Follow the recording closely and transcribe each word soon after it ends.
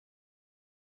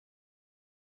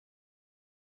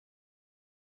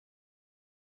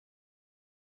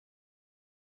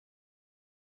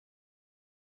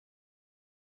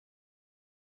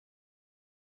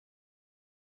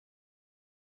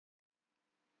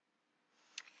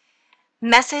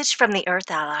Message from the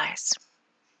Earth Allies.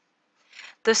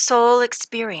 The soul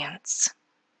experience.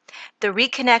 The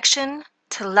reconnection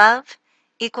to love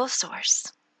equals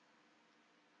source.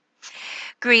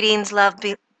 Greetings,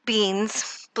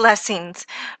 beings, blessings,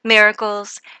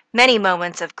 miracles, many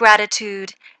moments of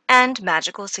gratitude, and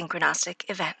magical synchronistic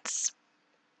events.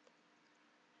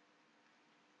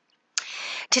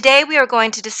 Today we are going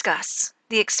to discuss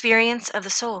the experience of the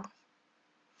soul.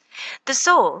 The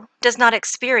soul does not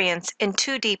experience in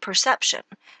 2D perception,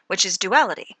 which is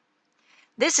duality.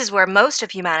 This is where most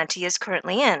of humanity is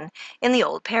currently in the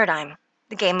old paradigm,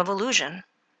 the game of illusion.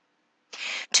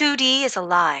 2D is a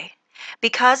lie,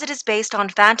 because it is based on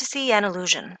fantasy and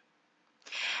illusion.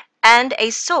 And a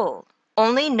soul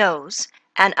only knows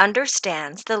and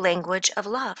understands the language of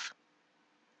love.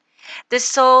 The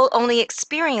soul only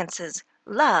experiences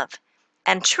love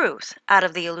and truth out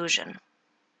of the illusion.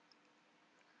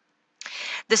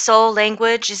 The soul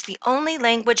language is the only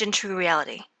language in true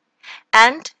reality,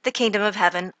 and the kingdom of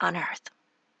heaven on earth.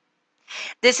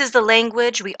 This is the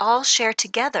language we all share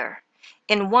together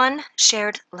in one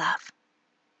shared love.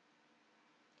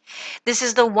 This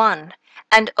is the one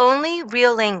and only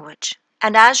real language,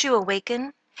 and as you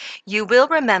awaken, you will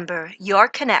remember your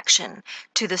connection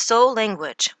to the soul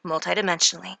language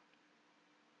multidimensionally.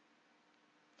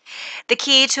 The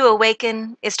key to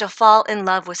awaken is to fall in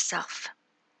love with self.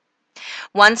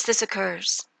 Once this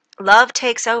occurs, love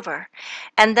takes over,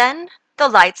 and then the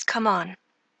lights come on,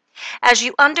 as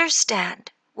you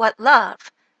understand what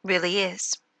love really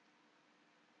is.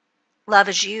 Love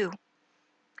is you,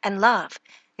 and love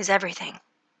is everything.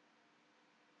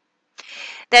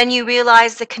 Then you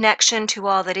realize the connection to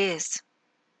all that is.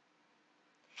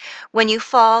 When you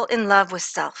fall in love with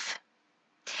self,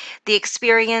 the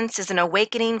experience is an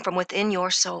awakening from within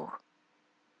your soul.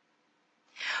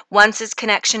 Once this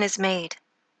connection is made,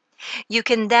 you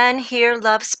can then hear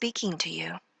love speaking to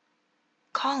you,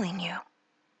 calling you.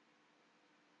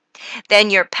 Then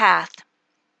your path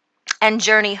and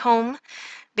journey home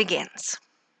begins.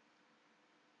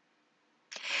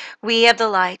 We of the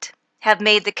light have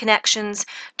made the connections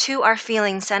to our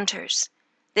feeling centers.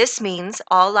 This means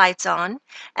all lights on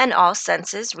and all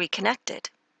senses reconnected.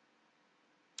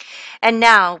 And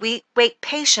now we wait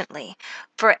patiently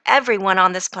for everyone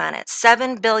on this planet,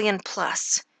 7 billion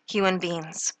plus human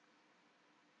beings,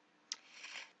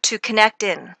 to connect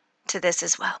in to this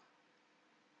as well.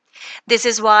 This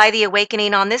is why the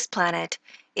awakening on this planet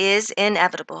is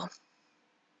inevitable.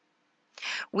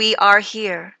 We are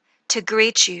here to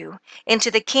greet you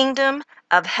into the kingdom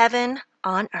of heaven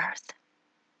on earth.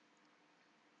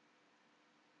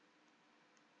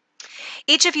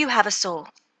 Each of you have a soul.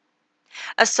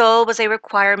 A soul was a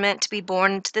requirement to be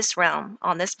born into this realm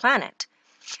on this planet,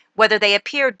 whether they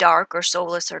appear dark or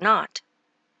soulless or not.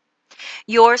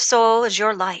 Your soul is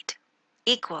your light,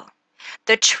 equal,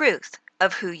 the truth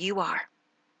of who you are,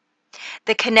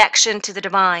 the connection to the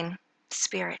divine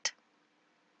spirit.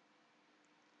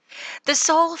 The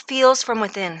soul feels from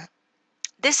within.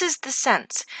 This is the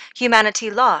sense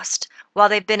humanity lost while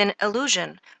they've been in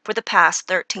illusion for the past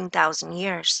 13,000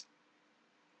 years.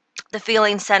 The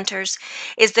feeling centers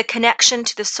is the connection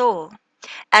to the soul,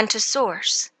 and to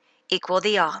source equal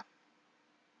the all.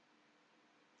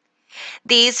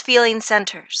 These feeling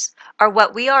centers are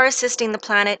what we are assisting the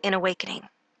planet in awakening.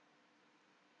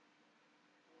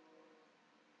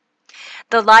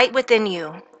 The light within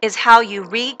you is how you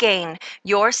regain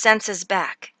your senses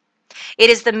back. It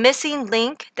is the missing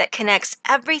link that connects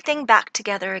everything back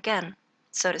together again,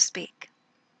 so to speak.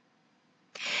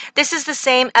 This is the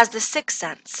same as the sixth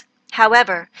sense.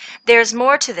 However, there's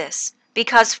more to this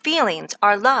because feelings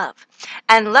are love,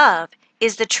 and love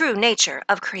is the true nature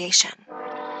of creation.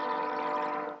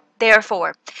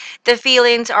 Therefore, the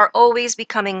feelings are always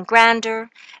becoming grander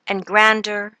and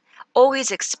grander,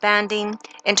 always expanding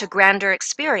into grander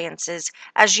experiences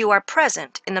as you are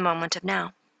present in the moment of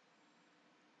now.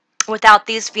 Without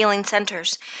these feeling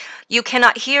centers, you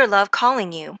cannot hear love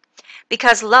calling you,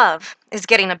 because love is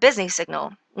getting a busy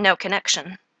signal, no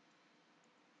connection.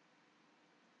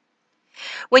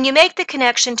 When you make the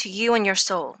connection to you and your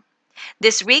soul,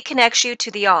 this reconnects you to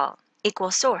the all,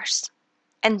 equal source,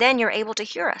 and then you're able to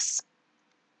hear us.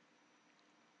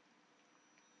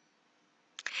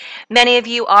 Many of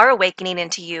you are awakening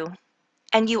into you,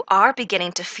 and you are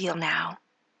beginning to feel now.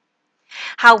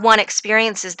 How one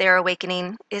experiences their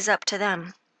awakening is up to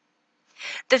them.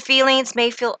 The feelings may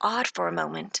feel odd for a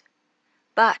moment,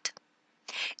 but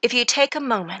if you take a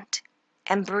moment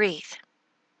and breathe,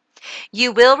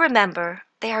 you will remember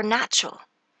they are natural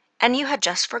and you had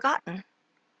just forgotten.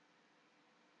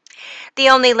 The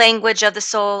only language of the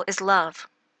soul is love.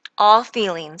 All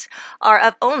feelings are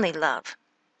of only love.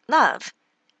 Love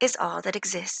is all that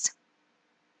exists.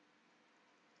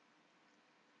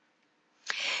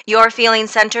 Your feeling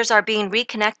centers are being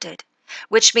reconnected,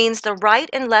 which means the right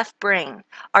and left brain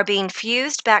are being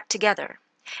fused back together,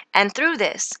 and through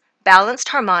this, balanced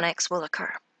harmonics will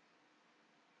occur.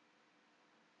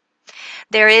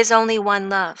 There is only one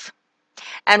love,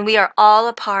 and we are all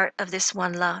a part of this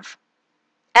one love.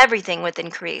 Everything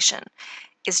within creation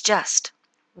is just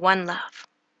one love.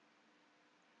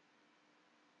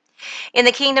 In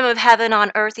the kingdom of heaven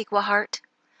on earth equal heart,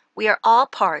 we are all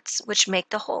parts which make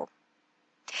the whole.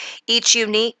 Each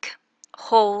unique,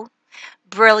 whole,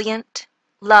 brilliant,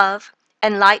 love,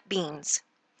 and light beings,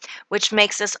 which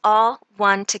makes us all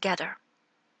one together.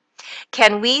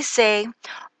 Can we say,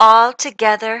 all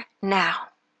together now?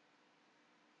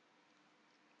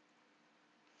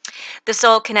 The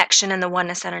soul connection and the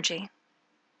oneness energy.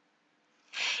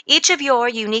 Each of your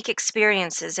unique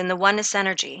experiences in the oneness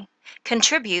energy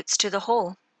contributes to the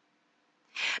whole,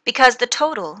 because the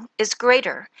total is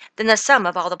greater than the sum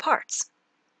of all the parts.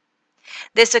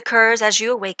 This occurs as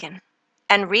you awaken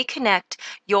and reconnect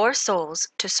your souls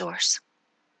to Source.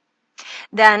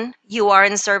 Then you are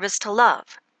in service to love,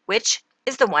 which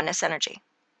is the oneness energy.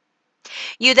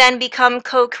 You then become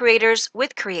co-creators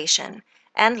with creation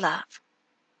and love.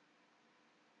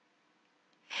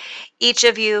 Each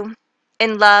of you,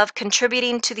 in love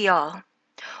contributing to the all,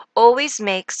 always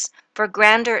makes for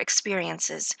grander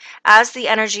experiences as the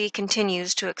energy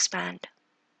continues to expand.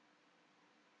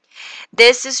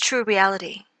 This is true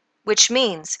reality, which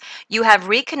means you have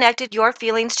reconnected your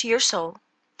feelings to your soul,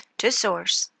 to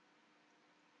Source.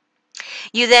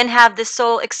 You then have the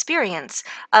soul experience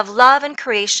of love and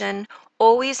creation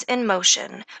always in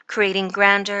motion, creating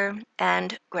grander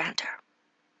and grander.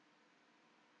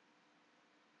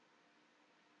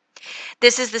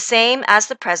 This is the same as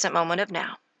the present moment of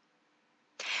now.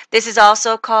 This is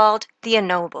also called the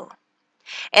unknowable.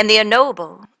 And the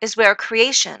unknowable is where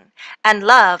creation and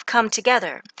love come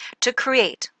together to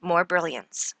create more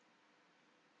brilliance.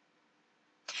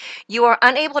 You are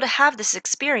unable to have this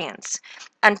experience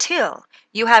until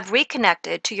you have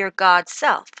reconnected to your God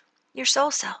self, your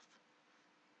soul self.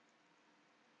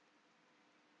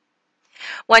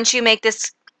 Once you make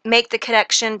the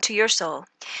connection to your soul,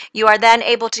 you are then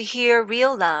able to hear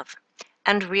real love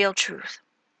and real truth.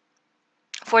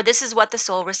 For this is what the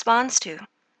soul responds to.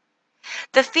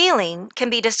 The feeling can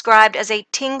be described as a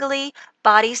tingly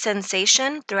body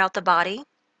sensation throughout the body,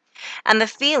 and the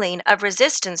feeling of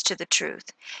resistance to the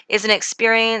truth is an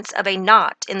experience of a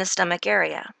knot in the stomach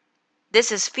area.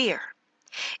 This is fear.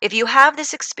 If you have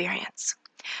this experience,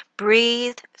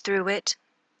 breathe through it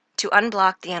to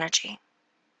unblock the energy.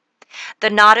 The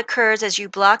knot occurs as you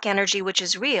block energy which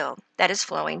is real, that is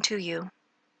flowing to you.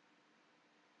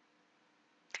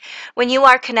 When you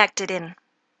are connected in,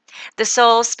 the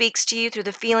soul speaks to you through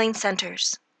the feeling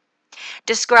centers,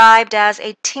 described as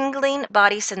a tingling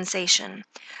body sensation,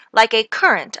 like a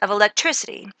current of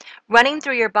electricity running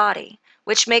through your body,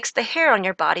 which makes the hair on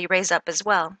your body raise up as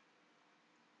well.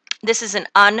 This is an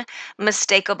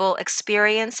unmistakable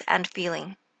experience and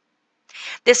feeling.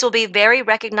 This will be very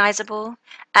recognizable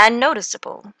and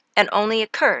noticeable and only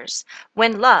occurs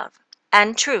when love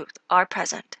and truth are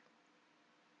present.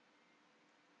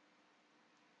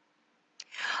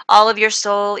 All of your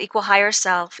soul, equal higher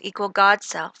self, equal God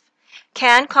self,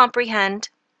 can comprehend,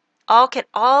 all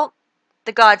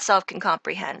the God self can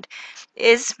comprehend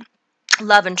is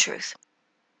love and truth.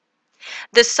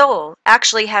 The soul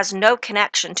actually has no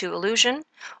connection to illusion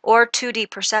or 2D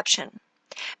perception,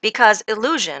 because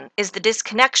illusion is the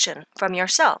disconnection from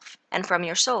yourself and from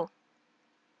your soul.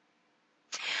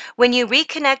 When you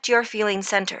reconnect your feeling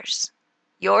centers,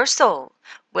 your soul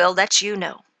will let you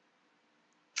know.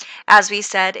 As we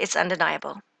said, it's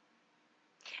undeniable.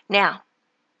 Now,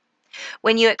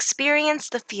 when you experience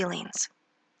the feelings,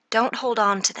 don't hold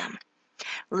on to them.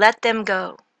 Let them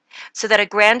go, so that a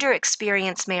grander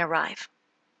experience may arrive.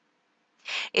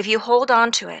 If you hold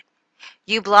on to it,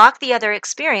 you block the other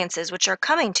experiences which are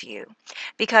coming to you,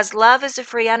 because love is a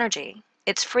free energy.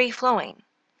 It's free flowing.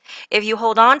 If you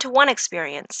hold on to one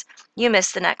experience, you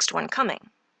miss the next one coming.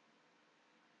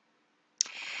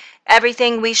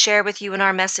 Everything we share with you in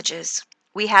our messages,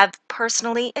 we have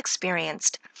personally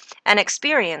experienced, and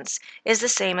experience is the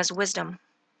same as wisdom.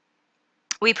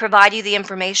 We provide you the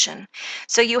information,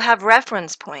 so you have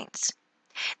reference points.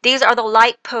 These are the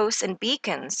light posts and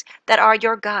beacons that are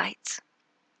your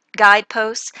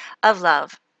guideposts of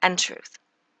love and truth.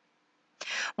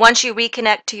 Once you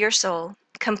reconnect to your soul,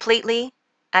 completely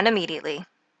and immediately,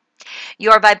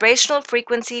 your vibrational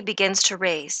frequency begins to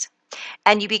raise,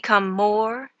 and you become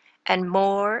more and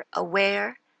more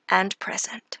aware and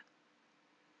present.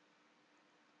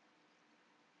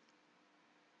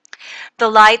 The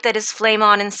light that is flame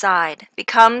on inside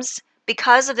becomes,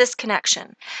 because of this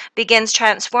connection, begins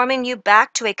transforming you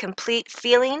back to a complete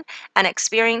feeling and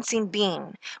experiencing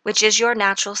being, which is your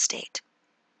natural state.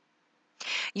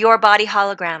 Your body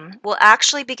hologram will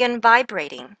actually begin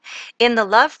vibrating in the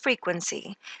love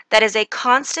frequency that is a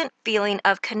constant feeling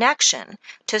of connection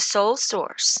to soul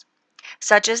source,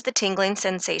 such as the tingling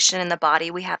sensation in the body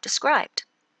we have described.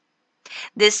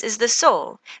 This is the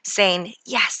soul saying,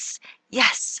 yes,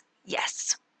 yes,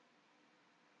 yes.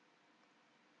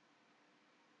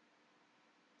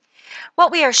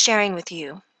 What we are sharing with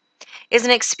you is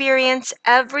an experience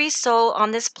every soul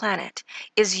on this planet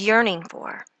is yearning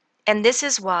for, and this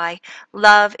is why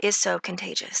love is so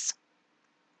contagious.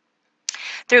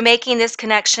 Through making this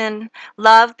connection,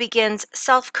 love begins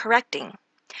self-correcting,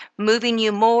 moving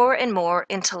you more and more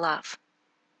into love.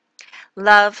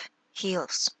 Love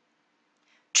heals.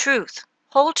 Truth,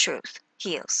 whole truth,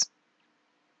 heals.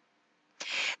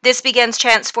 This begins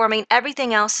transforming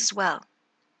everything else as well.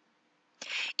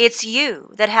 It's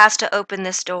you that has to open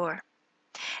this door,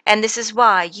 and this is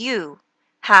why you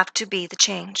have to be the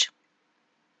change.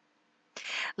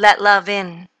 Let love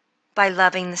in by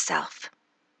loving the self.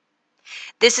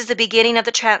 This is the beginning of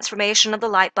the transformation of the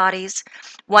light bodies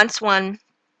once one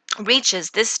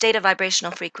reaches this state of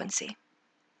vibrational frequency.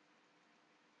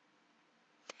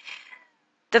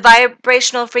 The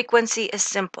vibrational frequency is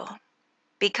simple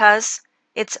because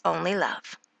it's only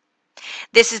love.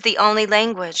 This is the only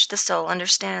language the soul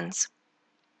understands.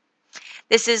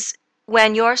 This is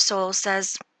when your soul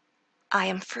says, I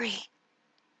am free.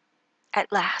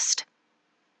 At last,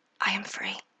 I am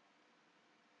free.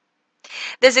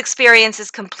 This experience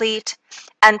is complete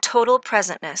and total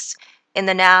presentness in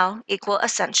the now equal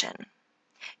ascension,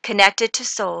 connected to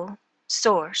soul,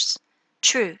 source,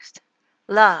 truth,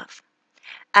 love,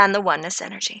 and the oneness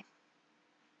energy.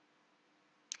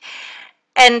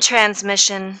 End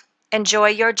transmission. Enjoy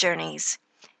your journeys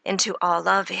into all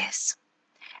love is.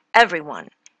 Everyone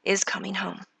is coming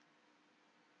home.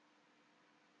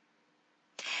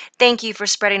 Thank you for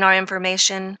spreading our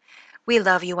information. We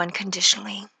love you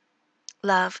unconditionally.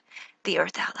 Love, the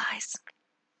Earth Allies.